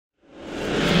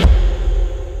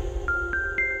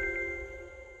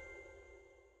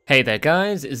Hey there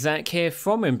guys, it's Zach here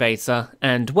from Beta,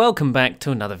 and welcome back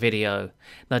to another video.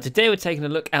 Now today we're taking a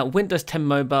look at Windows 10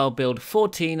 Mobile build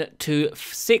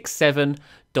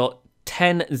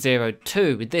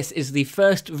 14.267.10.02. This is the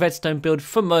first Redstone build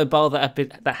for mobile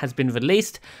that has been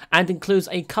released, and includes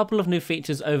a couple of new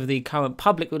features over the current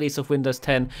public release of Windows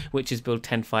 10, which is build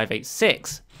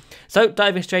 10.586. So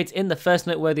diving straight in, the first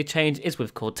noteworthy change is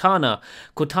with Cortana.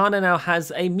 Cortana now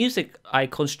has a music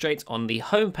icon straight on the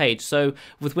home page. So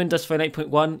with Windows Phone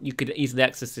 8.1 you could easily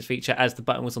access this feature as the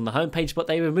button was on the home page, but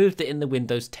they removed it in the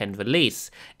Windows 10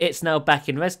 release. It's now back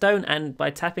in Redstone, and by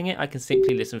tapping it I can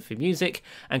simply listen for music,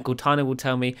 and Cortana will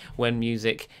tell me when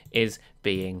music is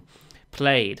being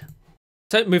played.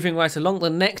 So moving right along, the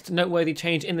next noteworthy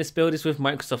change in this build is with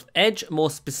Microsoft Edge,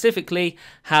 more specifically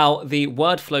how the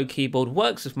WordFlow keyboard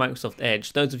works with Microsoft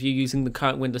Edge. Those of you using the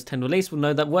current Windows 10 release will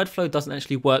know that WordFlow doesn't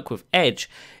actually work with Edge.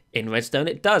 In Redstone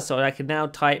it does, so I can now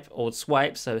type or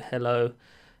swipe, so hello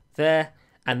there,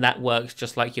 and that works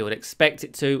just like you would expect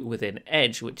it to within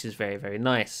Edge, which is very, very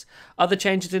nice. Other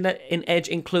changes in Edge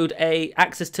include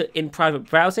access to in-private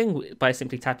browsing by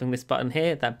simply tapping this button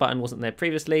here. That button wasn't there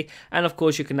previously, and of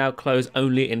course you can now close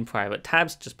only in private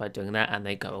tabs just by doing that, and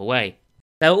they go away.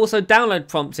 There are also download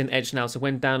prompts in Edge now, so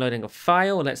when downloading a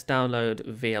file, let's download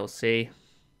VLC.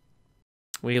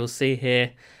 We will see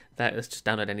here that let's just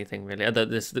download anything really.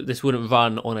 This wouldn't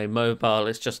run on a mobile,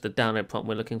 it's just the download prompt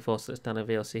we're looking for, so let's download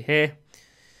VLC here.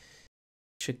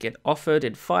 Should get offered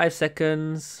in 5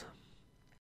 seconds,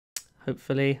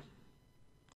 hopefully.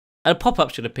 A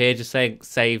pop-up should appear just saying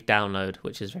save download,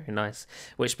 which is very nice,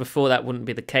 which before that wouldn't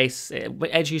be the case.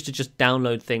 Edge used to just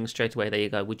download things straight away. There you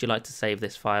go. Would you like to save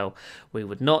this file? We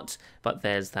would not, but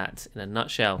there's that in a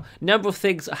nutshell. Number of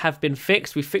things have been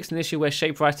fixed. We fixed an issue where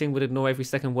shape writing would ignore every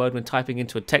second word when typing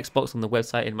into a text box on the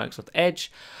website in Microsoft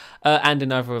Edge, and a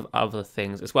number of other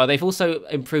things as well. They've also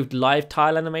improved live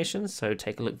tile animations, so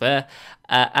take a look there,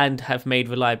 and have made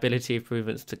reliability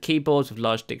improvements to keyboards with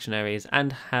large dictionaries,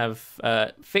 and have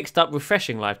fixed up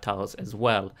refreshing live tiles as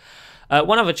well.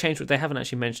 One other change which they haven't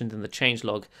actually mentioned in the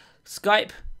changelog: Skype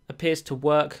appears to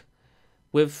work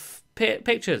with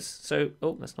pictures. So,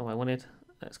 oh, that's not what I wanted.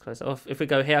 Let's close it off. If we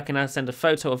go here, I can now send a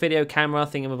photo or video, camera,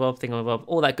 thingamabob,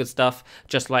 all that good stuff,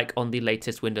 just like on the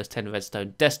latest Windows 10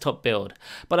 Redstone desktop build.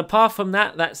 But apart from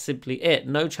that, that's simply it.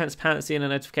 No transparency in the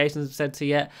notifications said to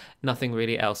yet, nothing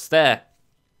really else there.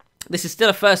 This is still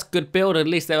a first good build, at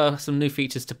least there are some new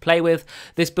features to play with.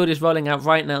 This build is rolling out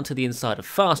right now to the inside of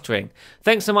FastRing.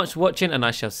 Thanks so much for watching, and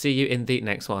I shall see you in the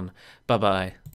next one. Bye bye.